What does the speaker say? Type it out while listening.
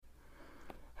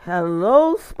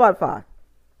Hello, Spotify.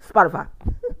 Spotify.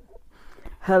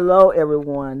 Hello,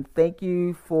 everyone. Thank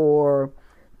you for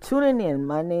tuning in.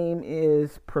 My name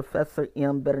is Professor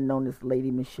M, better known as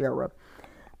Lady Michelle.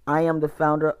 I am the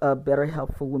founder of Better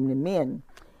Health for Women and Men,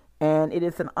 and it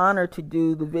is an honor to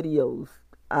do the videos.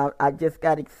 I just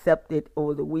got accepted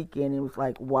over the weekend. It was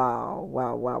like, wow,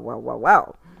 wow, wow, wow, wow,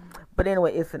 wow. But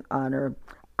anyway, it's an honor.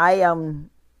 I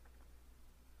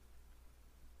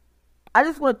I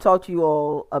just want to talk to you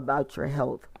all about your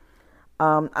health.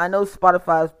 I know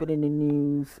Spotify's been in the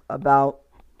news about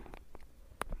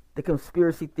the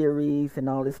conspiracy theories and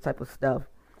all this type of stuff.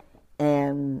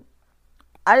 And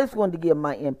I just wanted to give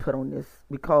my input on this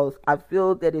because I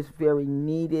feel that it's very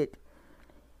needed.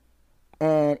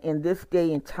 And in this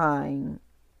day and time,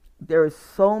 there is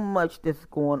so much that's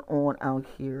going on out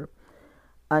here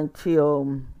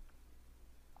until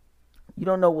you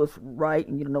don't know what's right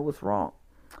and you don't know what's wrong.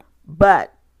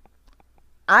 But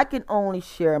I can only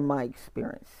share my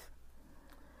experience.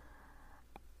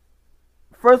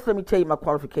 First, let me tell you my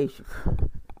qualifications.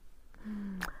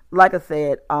 Like I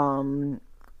said, I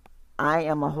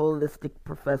am a holistic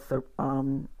professor,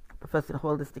 professor of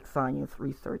holistic science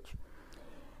research,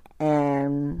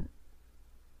 and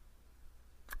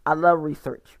I love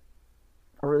research.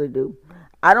 I really do.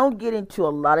 I don't get into a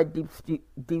lot of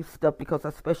deep stuff because I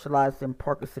specialize in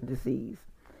Parkinson's disease.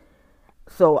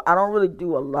 So I don't really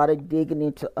do a lot of digging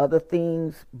into other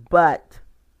things, but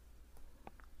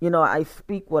I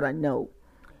speak what I know.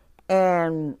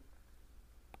 And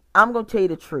I'm going to tell you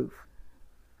the truth.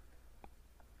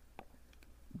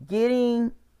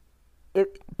 Getting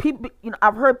it people,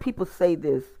 I've heard people say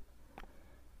this,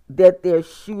 that they're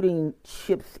shooting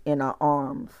chips in our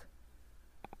arms.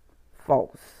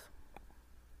 False.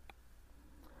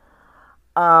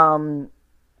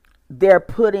 They're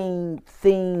putting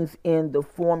things in the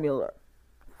formula.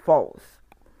 False.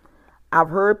 I've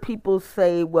heard people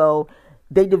say, well,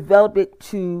 they develop it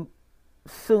too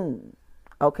soon.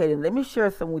 Okay, then let me share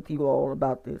some with you all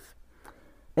about this.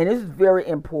 And this is very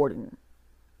important.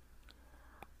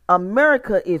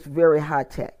 America is very high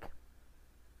tech.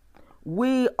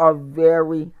 We are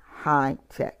very high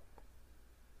tech.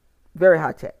 Very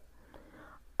high tech.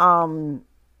 I want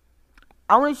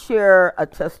to share a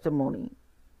testimony,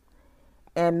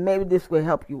 and maybe this will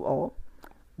help you all.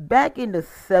 Back in the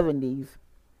 70s,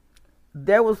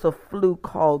 there was a flu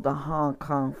called the Hong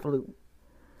Kong flu.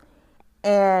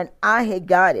 And I had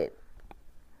got it.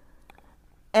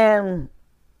 And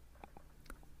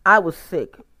I was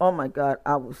sick. Oh my God,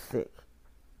 I was sick.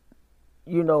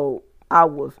 I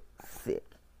was sick.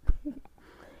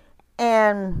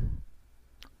 And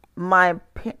my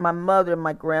mother and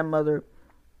my grandmother,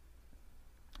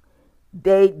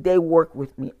 they worked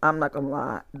with me. I'm not gonna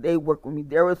lie. They worked with me.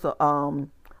 There was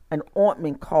an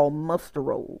ointment called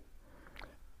Musterol,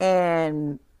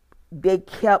 and they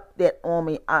kept that on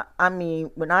me. I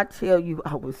mean, when I tell you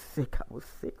I was sick, I was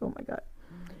sick. Oh my God.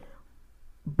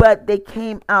 But they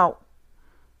came out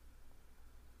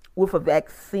with a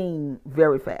vaccine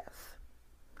very fast.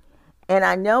 And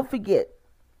I never forget,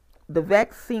 the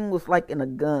vaccine was like in a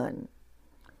gun.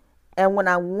 And when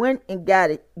I went and got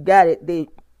it, they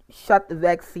shot the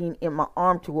vaccine in my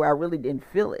arm to where I really didn't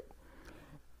feel it.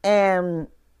 And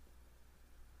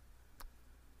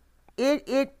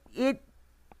it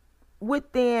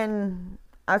within,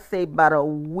 I say, about a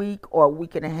week or a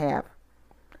week and a half,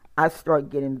 I start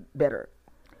getting better.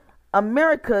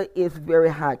 America is very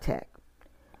high tech.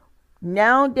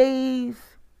 Nowadays,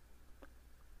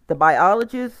 the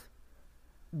biologists,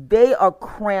 they are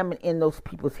cramming in those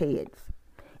people's heads,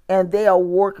 and they are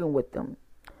working with them.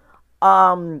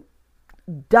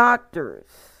 Doctors,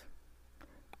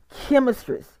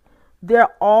 chemists,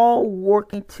 they're all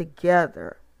working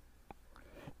together.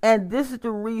 And this is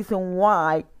the reason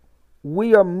why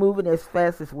we are moving as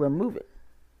fast as we're moving.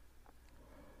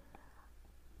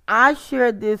 I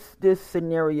shared this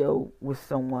scenario with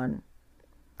someone,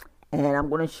 and I'm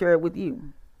going to share it with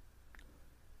you.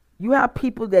 You have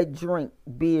people that drink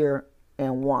beer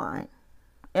and wine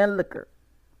and liquor.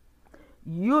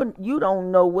 You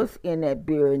don't know what's in that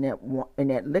beer and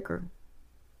that liquor,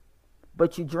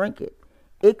 but you drink it.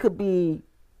 It could be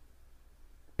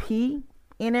pee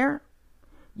in there.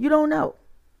 You don't know.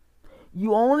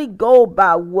 You only go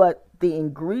by what the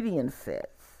ingredient says.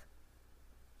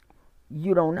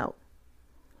 You don't know.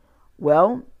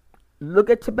 Well, look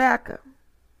at tobacco.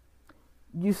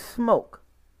 You smoke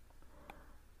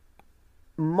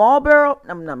Marlboro,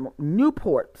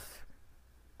 Newports,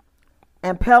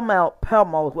 and Pall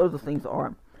Malls, what those things are.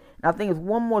 And I think it's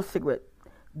one more cigarette.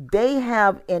 They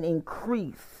have an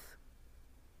increase.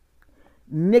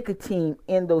 nicotine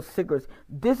in those cigarettes.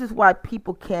 This is why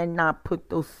people cannot put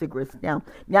those cigarettes down.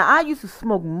 Now, I used to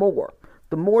smoke more.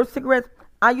 The more cigarettes,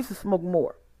 I used to smoke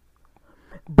more.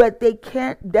 But they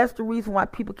can't, that's the reason why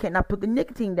people cannot put the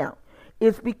nicotine down.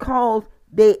 It's because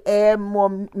they add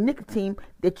more nicotine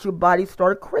that your body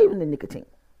started craving the nicotine.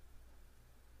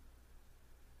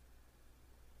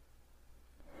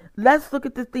 Let's look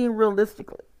at the thing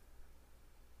realistically.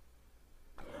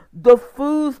 The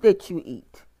foods that you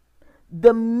eat,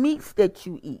 the meats that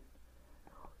you eat,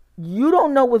 you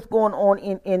don't know what's going on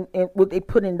in what they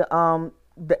put in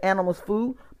the animal's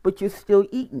food, but you're still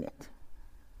eating it.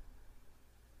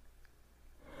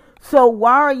 So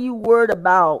why are you worried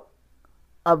about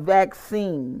a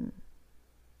vaccine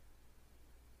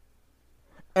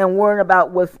and worrying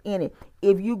about what's in it?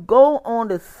 If you go on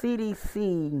the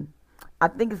CDC, I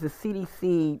think it's the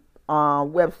CDC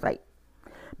website,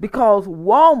 because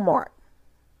Walmart,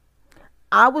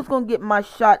 I was going to get my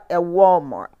shot at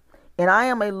Walmart, and I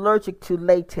am allergic to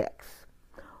latex.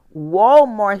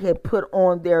 Walmart had put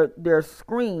on their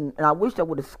screen, and I wish I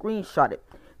would have screenshot it.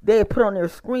 They had put on their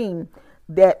screen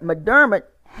that Mederma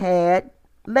had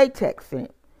latex in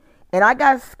it. And I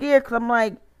got scared because I'm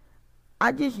like,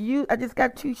 I just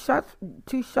got two shots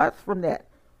from that.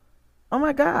 Oh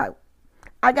my God.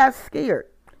 I got scared.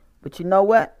 But you know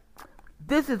what?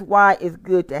 This is why it's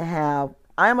good to have,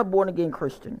 I am a born again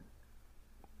Christian.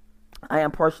 I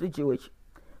am partially Jewish.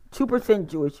 2%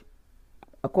 Jewish,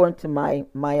 according to my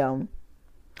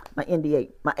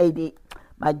NDA, my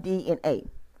DNA.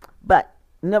 But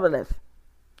nevertheless,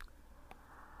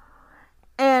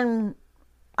 and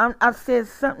I said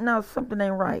something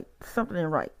ain't right. Something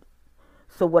ain't right.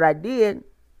 So what I did,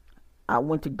 I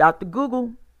went to Dr.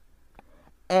 Google,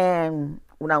 and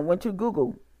when I went to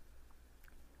Google,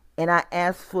 and I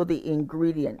asked for the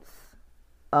ingredients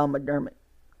of Mederma,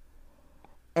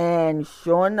 and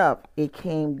sure enough, it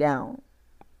came down.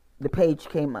 The page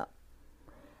came up,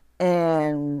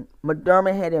 and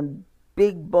Mederma had in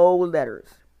big bold letters,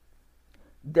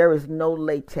 there is no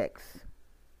latex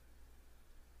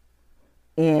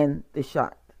in the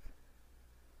shot.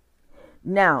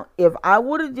 Now, if I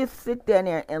would have just sit down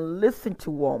there and listened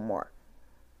to Walmart,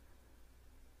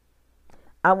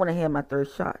 I would have had my third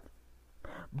shot.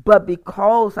 But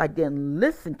because I didn't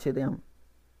listen to them,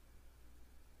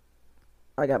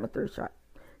 I got my third shot.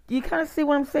 Do you kind of see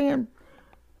what I'm saying?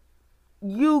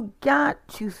 You got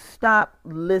to stop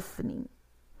listening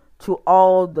to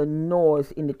all the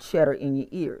noise in the chatter in your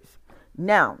ears.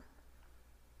 Now,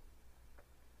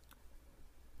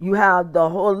 you have the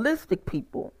holistic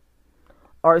people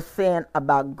are saying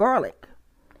about garlic.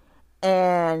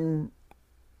 And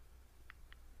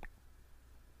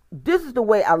this is the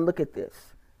way I look at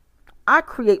this. I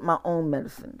create my own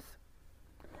medicines.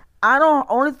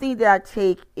 Only thing that I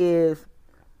take is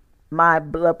my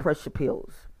blood pressure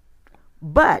pills.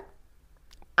 But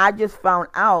I just found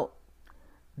out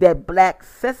that black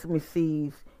sesame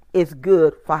seeds is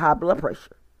good for high blood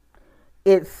pressure.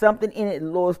 It's something in it that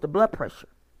lowers the blood pressure.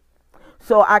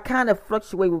 So I kind of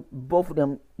fluctuate with both of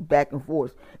them back and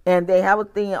forth. And they have a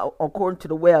thing, according to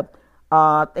the web,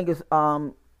 I think it's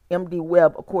MD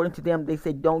Web, according to them, they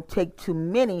say don't take too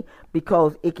many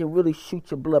because it can really shoot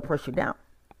your blood pressure down.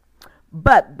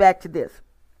 But back to this.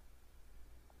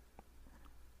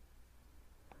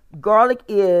 Garlic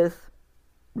is,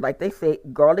 like they say,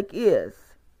 garlic is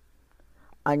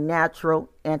a natural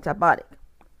antibiotic.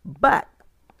 But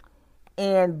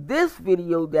in this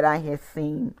video that I had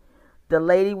seen, the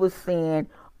lady was saying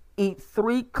eat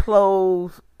 3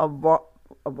 cloves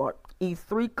eat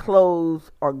 3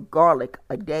 cloves or garlic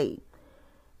a day.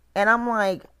 And I'm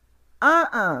like,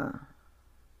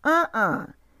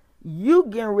 you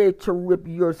getting ready to rip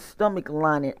your stomach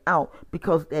lining out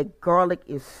because that garlic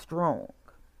is strong.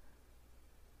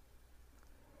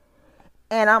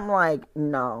 And I'm like,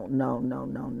 no.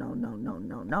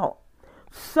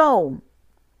 So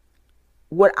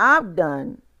what I've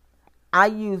done, I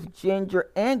use ginger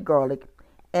and garlic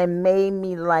and made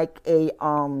me like a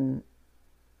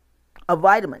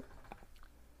vitamin.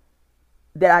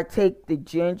 That I take the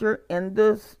ginger and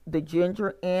the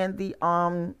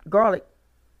garlic,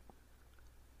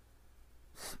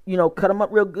 cut them up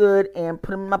real good and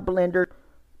put them in my blender,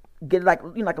 get like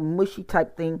a mushy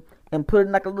type thing, and put it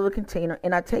in like a little container,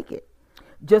 and I take it.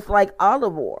 Just like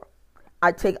olive oil.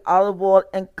 I take olive oil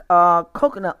and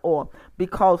coconut oil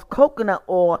because coconut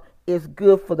oil is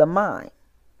good for the mind.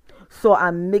 So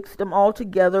I mix them all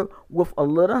together with a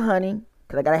little honey,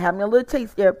 because I got to have me a little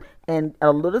taste there, and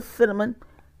a little cinnamon.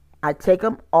 I take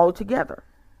them all together.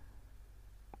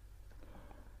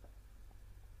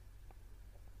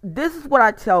 This is what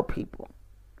I tell people.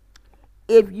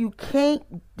 if you can't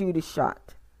do the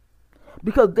shot,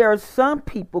 because there are some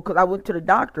people, because I went to the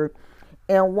doctor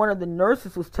and one of the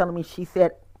nurses was telling me, she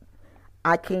said,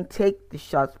 I can't take the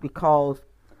shots because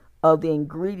of the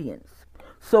ingredients.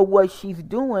 So what she's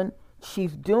doing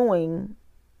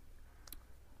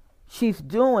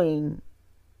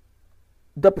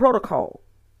the protocol.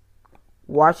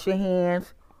 Wash your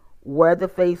hands, wear the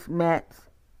face masks,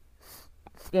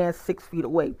 stand 6 feet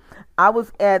away. I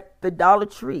was at the Dollar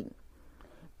Tree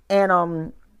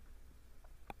and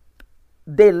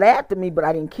they laughed at me, but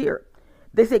I didn't care.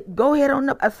 They said, go ahead on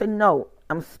up. I said, no,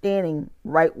 I'm standing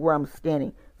right where I'm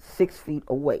standing, 6 feet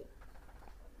away.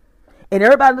 And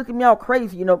everybody looked at me all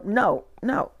crazy, no.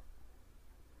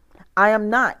 I am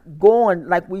not going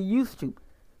like we used to,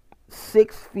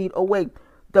 6 feet away.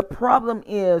 The problem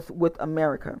is with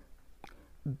America.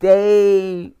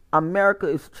 America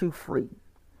is too free.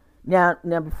 Now,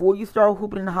 before you start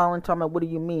hooping and hollering, talking about what do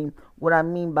you mean? What I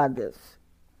mean by this,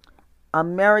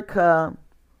 America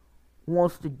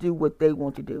wants to do what they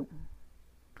want to do.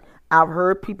 I've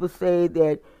heard people say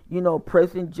that,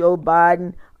 President Joe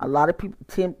Biden, a lot of people,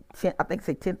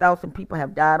 10,000 people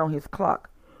have died on his clock.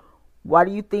 Why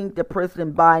do you think that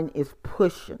President Biden is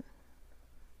pushing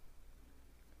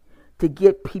to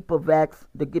get people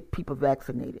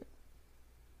vaccinated?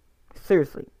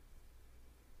 Seriously.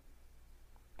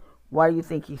 Why do you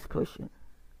think he's pushing?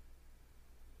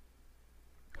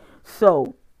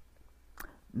 So,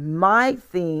 my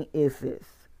thing is this.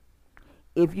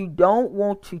 If you don't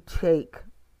want to take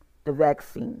the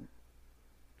vaccine,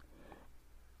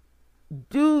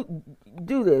 do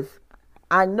this.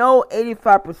 I know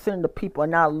 85% of the people are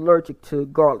not allergic to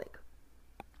garlic.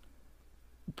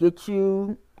 Get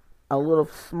you a little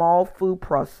small food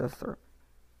processor.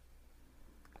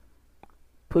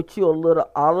 Put you a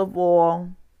little olive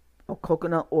oil or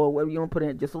coconut oil, whatever you want to put in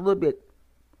it, just a little bit,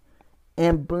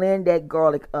 and blend that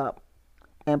garlic up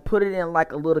and put it in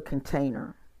like a little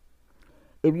container.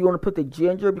 If you want to put the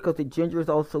ginger, because the ginger is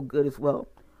also good as well,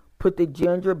 put the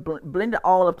ginger, blend it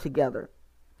all up together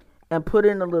and put it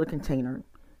in a little container.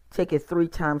 Take it 3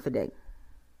 times a day.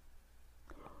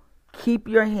 Keep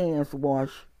your hands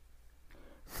washed.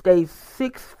 Stay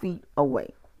 6 feet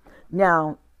away.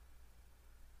 Now,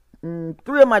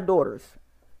 3 of my daughters,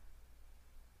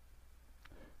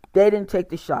 they didn't take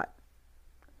the shot.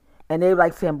 And they were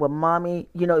like saying, well, mommy,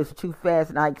 it's too fast.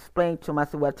 And I explained to them, I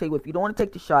said, well, I tell you what, if you don't want to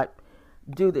take the shot,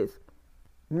 do this.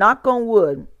 Knock on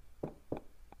wood,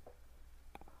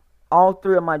 all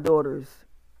 3 of my daughters,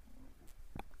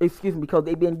 because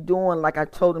they've been doing like I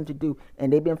told them to do,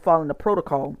 and they've been following the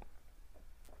protocol,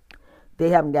 they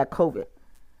haven't got COVID.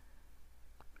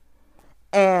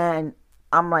 And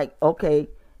I'm like, okay,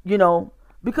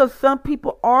 because some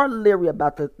people are leery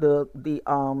about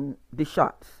the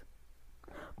shots.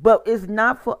 But it's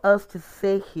not for us to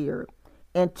sit here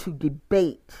and to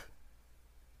debate.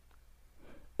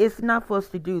 It's not for us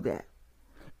to do that.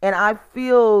 And I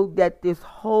feel that this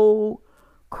whole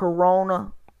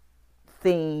corona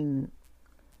thing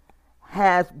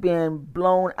has been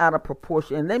blown out of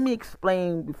proportion. And let me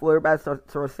explain before everybody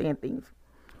starts saying things.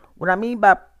 What I mean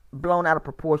by blown out of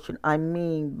proportion, I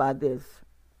mean by this.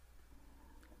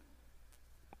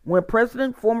 When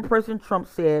former President Trump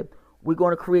said, we're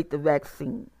going to create the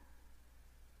vaccine,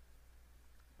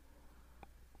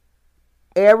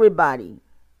 everybody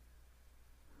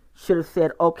should have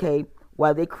said, okay,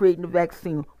 while they're creating the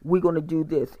vaccine, we're going to do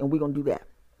this and we're going to do that.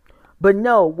 But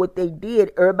no, what they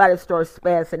did, everybody started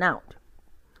spazzing out.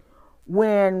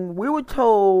 When we were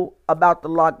told about the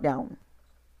lockdown,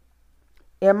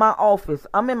 in my office,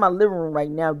 I'm in my living room right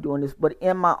now doing this, but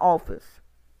in my office,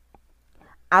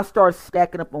 I started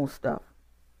stacking up on stuff.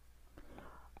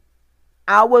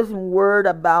 I wasn't worried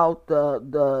about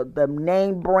the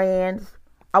name brands.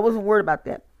 I wasn't worried about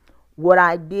that. What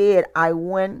I did, I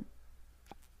went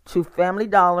to Family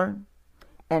Dollar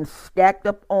and stacked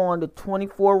up on the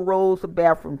 24 rolls of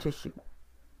bathroom tissue.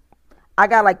 I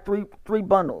got like three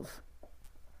bundles.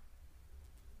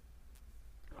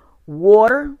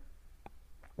 Water,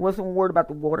 wasn't worried about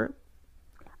the water.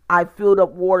 I filled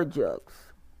up water jugs.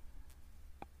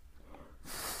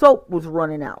 Soap was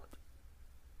running out.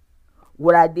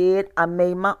 What I did, I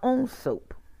made my own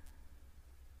soap.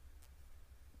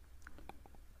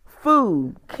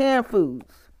 Food, canned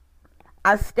foods.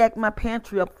 I stacked my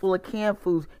pantry up full of canned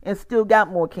foods and still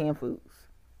got more canned foods.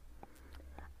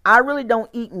 I really don't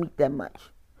eat meat that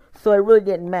much, so it really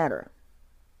didn't matter.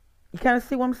 You kind of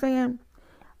see what I'm saying?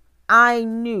 I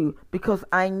knew, because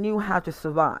I knew how to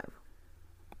survive.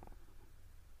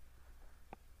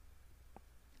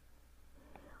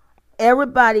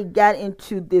 Everybody got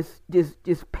into this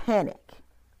panic.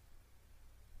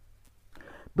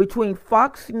 between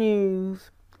Fox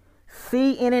News,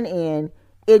 CNN,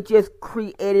 it just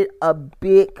created a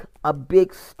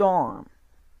big storm.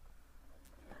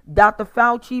 Dr.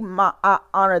 Fauci, I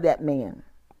honor that man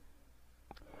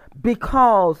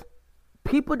because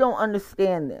people don't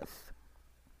understand this.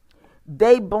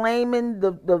 They blaming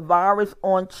the virus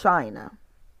on China.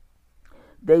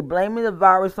 They blaming the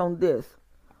virus on this.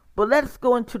 But let's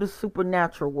go into the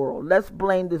supernatural world. Let's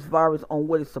blame this virus on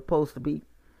what it's supposed to be.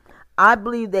 I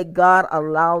believe that God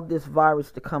allowed this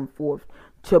virus to come forth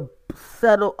to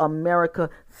settle America,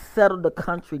 settle the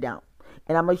country down.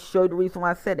 And I'm going to show you the reason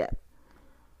why I said that.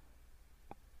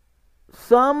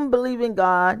 Some believe in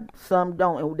God, some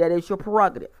don't, and that is your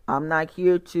prerogative. I'm not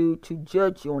here to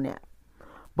judge you on that.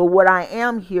 But what I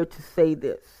am here to say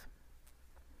this.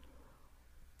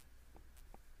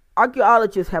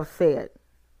 Archaeologists have said,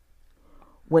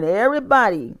 when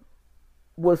everybody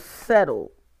was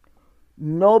settled,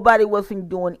 nobody wasn't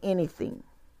doing anything.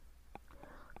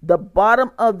 The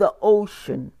bottom of the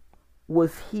ocean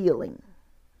was healing.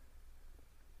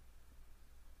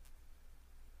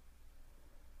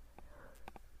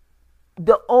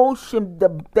 The ocean,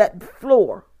 that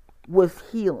floor was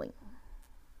healing.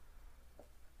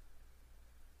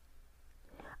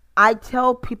 I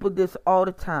tell people this all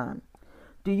the time.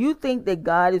 Do you think that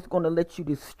God is going to let you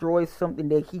destroy something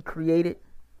that he created?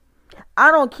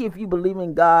 I don't care if you believe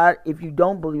in God, if you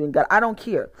don't believe in God. I don't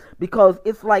care. Because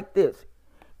it's like this.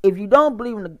 If you don't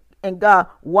believe in God,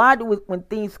 why do it, when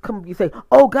things come up, you say,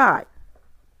 oh God?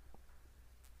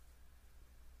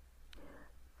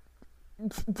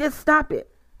 Just stop it.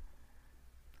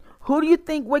 Who do you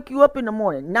think wake you up in the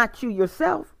morning? Not you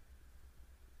yourself.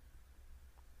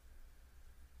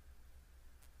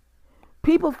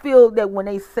 People feel that when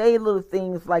they say little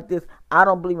things like this, I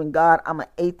don't believe in God, I'm an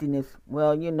atheist.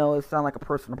 Well, it sounds like a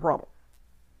personal problem.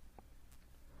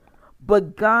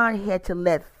 But God had to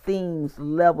let things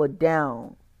level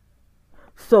down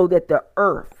so that the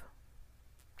earth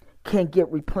can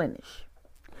get replenished.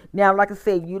 Now, like I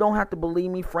said, you don't have to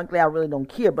believe me. Frankly, I really don't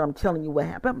care, but I'm telling you what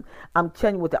happened. I'm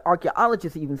telling you what the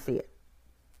archaeologists even said.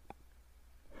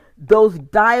 Those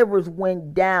divers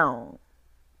went down,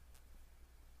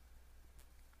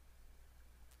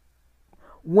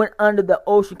 went under the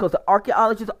ocean, because the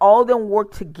archaeologists, all of them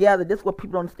work together. This is what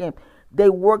people don't understand. They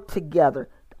work together.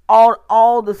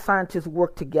 All the scientists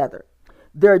work together.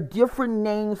 There are different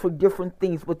names for different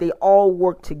things, but they all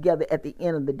work together at the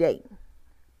end of the day.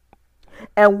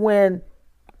 And when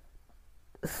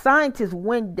scientists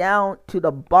went down to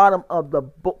the bottom of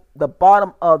the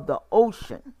bottom of the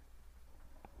ocean,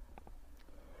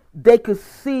 they could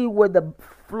see where the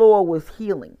floor was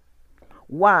healing.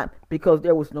 Why? Because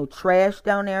there was no trash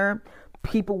down there.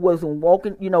 People wasn't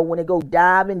walking. When they go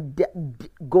diving,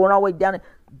 going all the way down,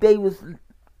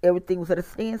 everything was at a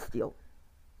standstill.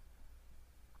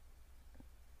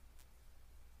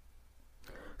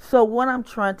 So what I'm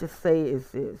trying to say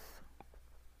is this.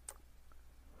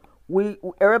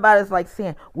 Everybody's like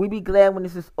saying, we be glad when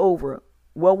this is over.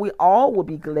 Well, we all will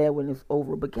be glad when it's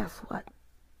over. But guess what?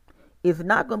 It's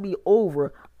not going to be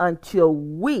over until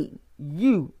we,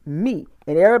 you, me,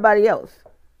 and everybody else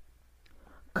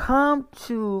come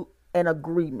to an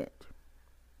agreement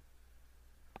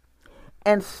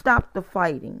and stop the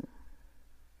fighting.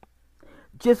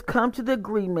 Just come to the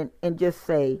agreement and just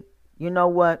say, you know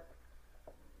what?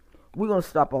 We're going to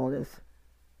stop all this.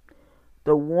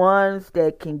 The ones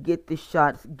that can get the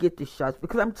shots, get the shots.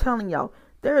 Because I'm telling y'all,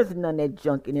 there is none of that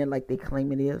junk in there like they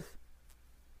claim it is.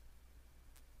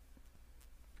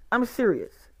 I'm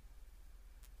serious.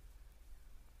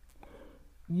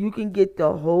 You can get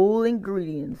the whole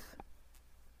ingredients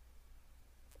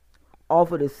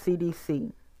off of the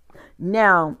CDC.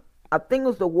 Now, I think it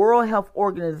was the World Health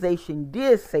Organization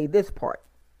did say this part.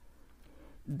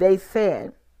 They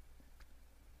said,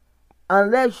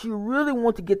 unless you really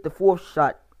want to get the fourth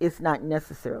shot, it's not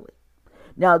necessarily.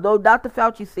 Now, though Dr.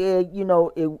 Fauci said,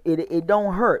 it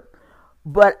don't hurt.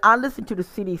 But I listen to the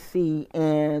CDC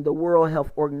and the World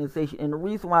Health Organization. And the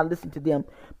reason why I listen to them,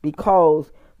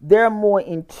 because they're more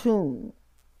in tune.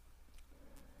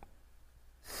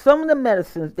 Some of the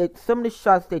medicines, some of the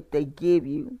shots that they give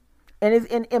you, and it's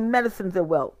in medicines as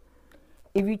well,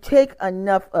 if you take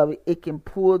enough of it, it can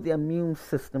pull the immune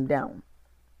system down.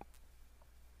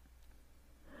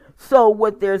 So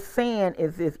what they're saying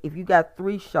is this: if you got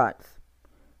 3 shots,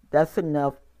 that's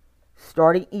enough.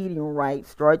 Start eating right.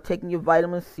 Start taking your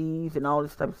vitamin C's and all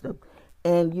this type of stuff,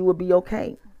 and you will be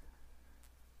okay.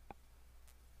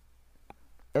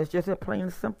 It's just a plain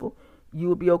and simple. You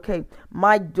will be okay.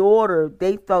 My daughter,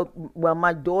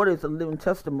 my daughter is a living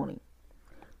testimony.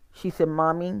 She said,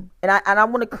 "Mommy," and I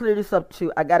want to clear this up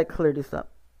too. I got to clear this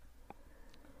up.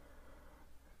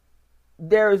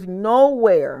 There is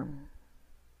nowhere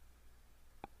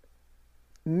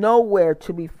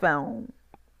to be found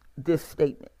this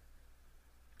statement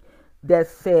that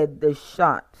said the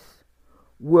shots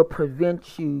will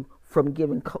prevent you from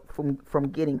getting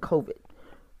COVID.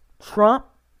 Trump,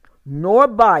 nor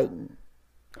Biden,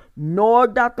 nor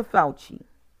Dr. Fauci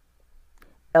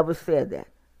ever said that.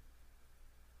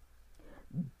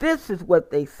 This is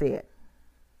what they said.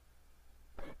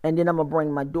 And then I'm going to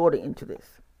bring my daughter into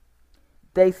this.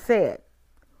 They said,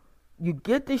 you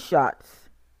get the shots,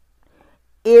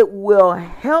 it will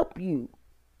help you.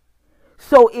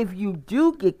 So if you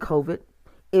do get COVID,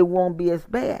 it won't be as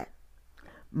bad.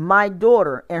 My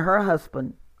daughter and her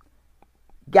husband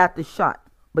got the shot,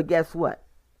 but guess what?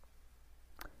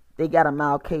 They got a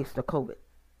mild case of COVID.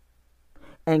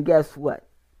 And guess what?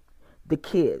 The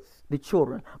kids, the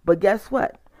children. But guess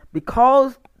what?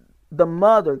 Because the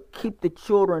mother keep the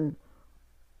children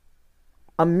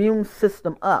immune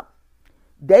system up,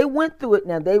 they went through it.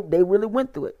 Now they really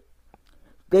went through it.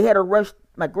 They had to rush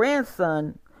my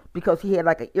grandson because he had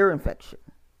like an ear infection.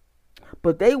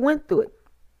 But they went through it.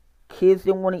 Kids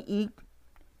didn't want to eat.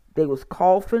 They was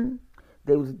coughing.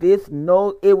 There was this.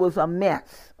 No, it was a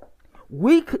mess.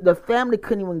 The family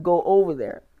couldn't even go over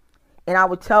there. And I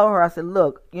would tell her, I said,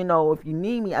 look, if you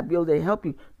need me, I'll be able to help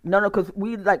you. No, because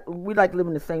we like live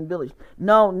in the same village.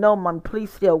 No, Mom,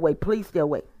 please stay away. Please stay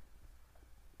away.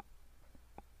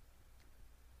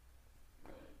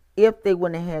 If they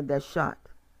wouldn't have had that shot,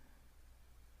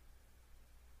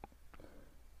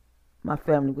 my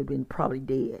family would have been probably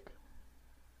dead.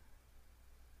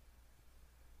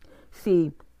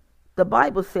 See, the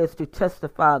Bible says to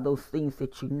testify those things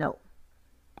that you know.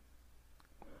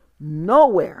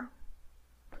 Nowhere.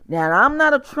 Now, I'm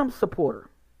not a Trump supporter.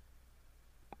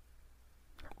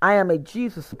 I am a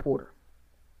Jesus supporter.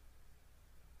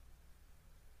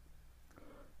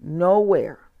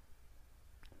 Nowhere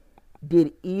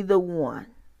did either one,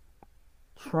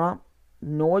 Trump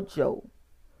nor Joe,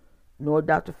 nor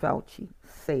Dr. Fauci,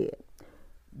 said,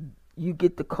 you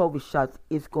get the COVID shots,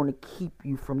 it's going to keep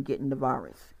you from getting the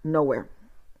virus. Nowhere.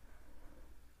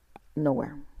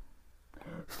 Nowhere.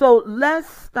 So let's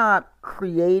stop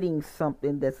creating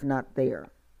something that's not there.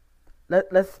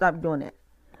 Let's stop doing that.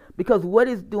 Because what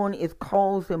it's doing is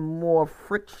causing more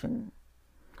friction.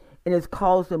 And it's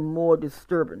causing more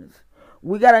disturbance.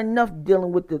 We got enough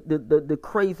dealing with the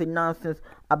crazy nonsense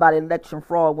about election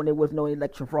fraud when there was no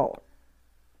election fraud.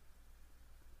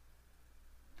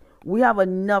 We have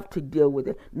enough to deal with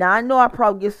it. Now, I know I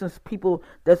probably get some people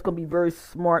that's going to be very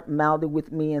smart-mouthed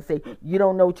with me and say, you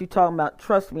don't know what you're talking about.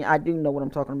 Trust me, I do know what I'm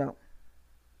talking about.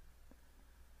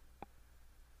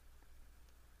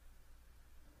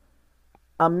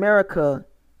 America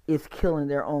is killing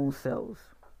their own selves.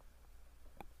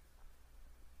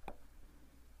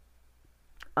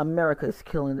 America is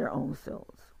killing their own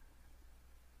selves.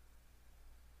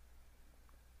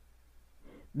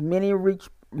 Many rich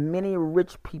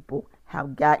people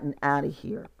have gotten out of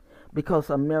here because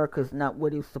America is not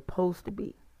what it's supposed to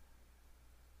be.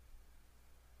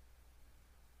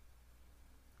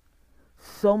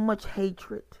 So much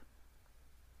hatred.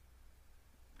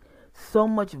 So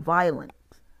much violence.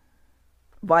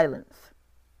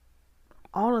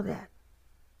 All of that.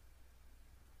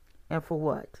 And for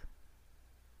what?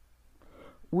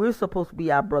 We're supposed to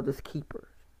be our brother's keepers.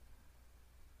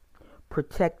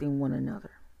 Protecting one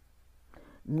another.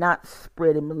 Not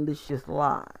spreading malicious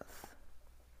lies.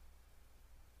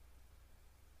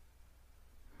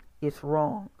 It's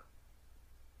wrong.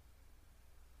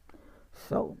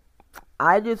 So,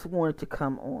 I just wanted to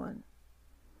come on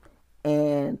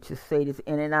and to say this,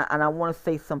 and I want to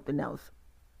say something else.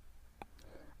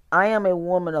 I am a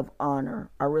woman of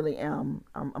honor. I really am.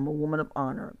 I'm a woman of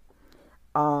honor.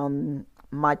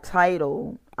 My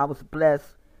title, I was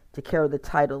blessed to carry the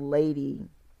title Lady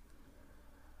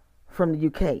from the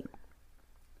UK.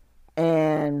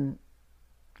 And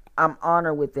I'm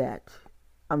honored with that.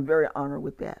 I'm very honored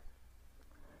with that.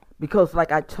 Because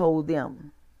like I told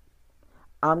them,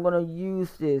 I'm going to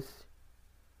use this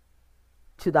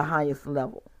to the highest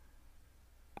level.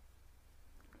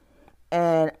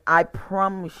 And I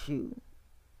promise you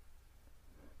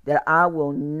that I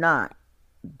will not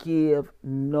give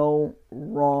no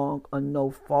wrong or no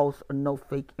false or no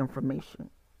fake information.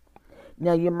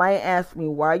 Now, you might ask me,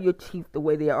 why are your teeth the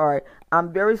way they are?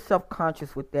 I'm very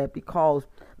self-conscious with that because,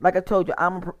 like I told you, I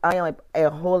am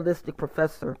a holistic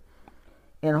professor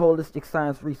in holistic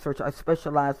science research. I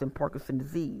specialize in Parkinson's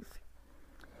disease.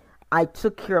 I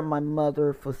took care of my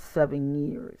mother for 7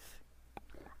 years.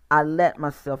 I let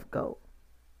myself go.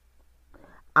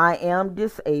 I am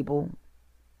disabled,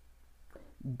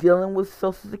 dealing with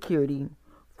Social Security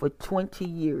for 20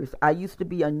 years. I used to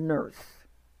be a nurse,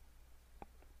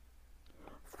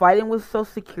 fighting with Social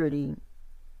Security,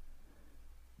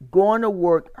 going to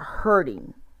work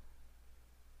hurting,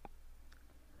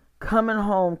 coming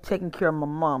home taking care of my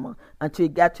mama until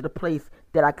it got to the place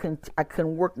that I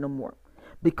couldn't work no more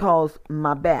because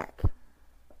my back.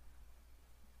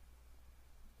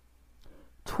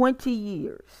 20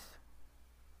 years.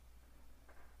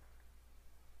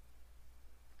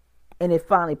 And it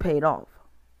finally paid off.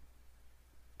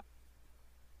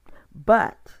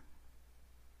 But,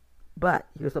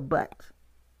 here's a but.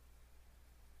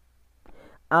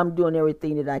 I'm doing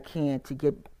everything that I can to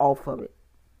get off of it.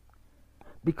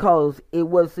 Because it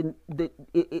wasn't,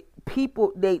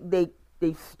 people, they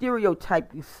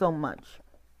stereotype you so much.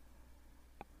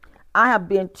 I have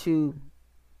been to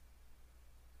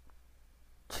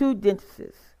 2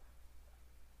 dentists.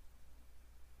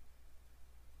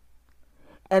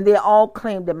 And they all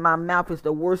claim that my mouth is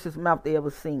the worstest mouth they ever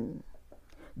seen.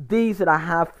 These are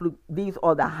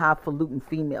the highfalutin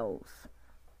females.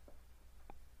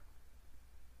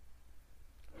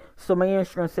 So my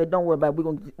insurance said, "Don't worry about it.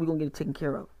 We're gonna get it taken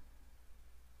care of."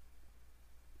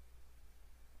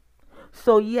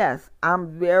 So yes,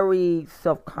 I'm very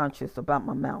self-conscious about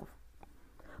my mouth,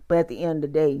 but at the end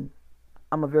of the day,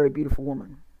 I'm a very beautiful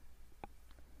woman.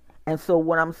 And so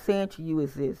what I'm saying to you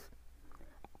is this: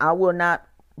 I will not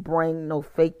bring no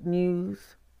fake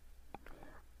news.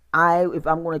 If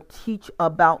I'm going to teach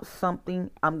about something,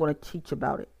 I'm going to teach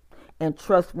about it. And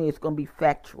trust me, it's going to be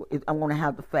factual. I'm going to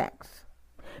have the facts.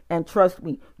 And trust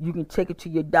me, you can take it to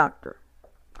your doctor.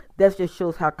 That just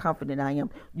shows how confident I am.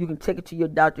 You can take it to your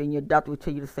doctor and your doctor will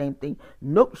tell you the same thing.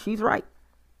 Nope, she's right.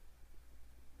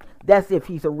 That's if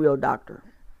he's a real doctor.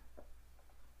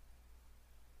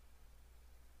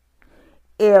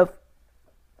 If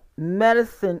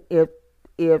medicine, if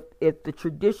the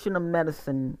traditional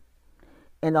medicine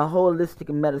and the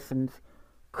holistic medicines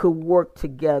could work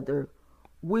together,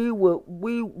 we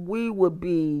would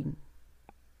be,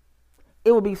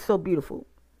 it would be so beautiful.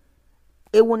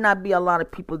 It would not be a lot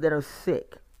of people that are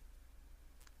sick.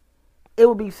 It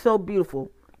would be so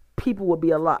beautiful. People would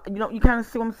be a lot. You kind of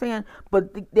see what I'm saying?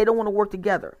 But they don't want to work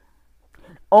together.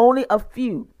 Only a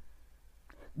few.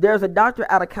 There's a doctor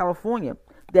out of California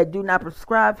that do not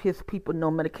prescribe his people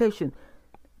no medication.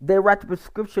 They write the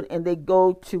prescription and they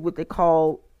go to what they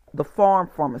call the farm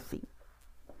pharmacy.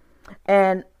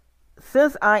 And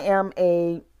since I am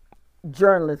a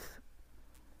journalist,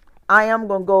 I am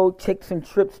going to go take some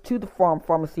trips to the farm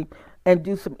pharmacy and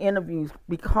do some interviews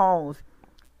because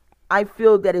I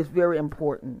feel that it's very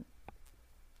important.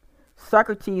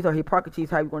 Socrates or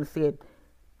Hippocrates, how you going to say it,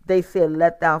 they said,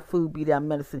 "Let thy food be thy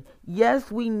medicine."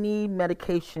 Yes, we need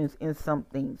medications in some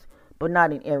things, but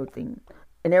not in everything.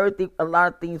 And everything, a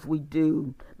lot of things we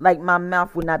do, like my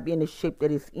mouth would not be in the shape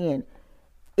that it's in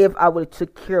if I would have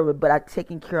took care of it, but I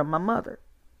taken care of my mother.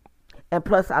 And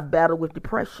plus I battle with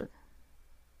depression.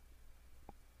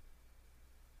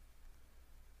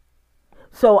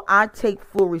 So I take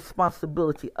full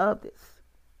responsibility of this.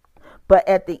 But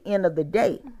at the end of the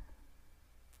day,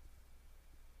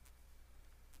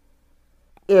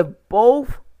 if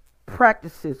both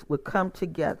practices would come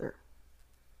together,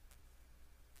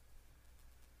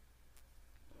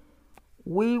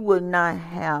 we would not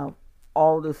have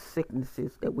all the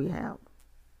sicknesses that we have.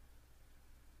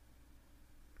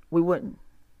 We wouldn't.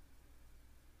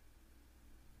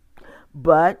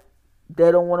 But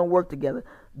they don't want to work together.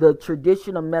 The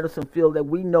traditional medicine feel that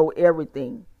we know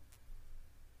everything.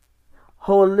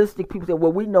 Holistic people say,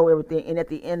 "Well, we know everything," and at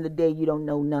the end of the day, you don't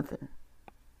know nothing.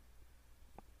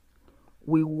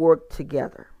 We work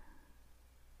together.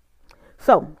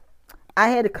 So, I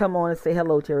had to come on and say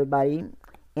hello to everybody,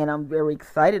 and I'm very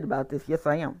excited about this. Yes,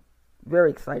 I am.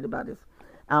 Very excited about this.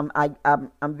 I'm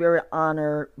very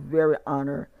honored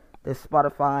that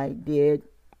Spotify did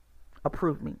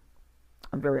approve me.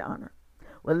 I'm very honored.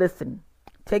 Well, listen,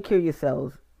 take care of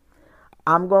yourselves.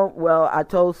 I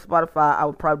told Spotify I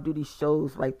would probably do these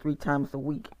shows like 3 times a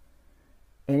week.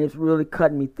 And it's really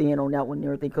cutting me thin on that one and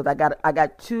everything. Because I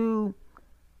got 2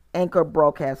 anchor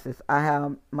broadcasts. I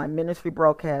have my ministry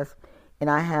broadcast and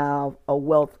I have a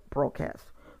wealth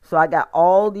broadcast. So I got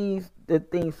all the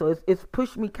things. So it's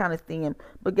pushed me kind of thin.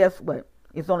 But guess what?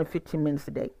 It's only 15 minutes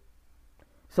a day.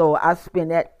 So I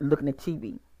spend that looking at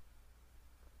TV.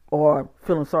 Or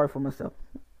feeling sorry for myself.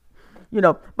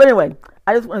 But anyway,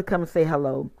 I just want to come and say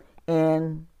hello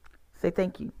and say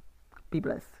thank you. Be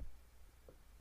blessed.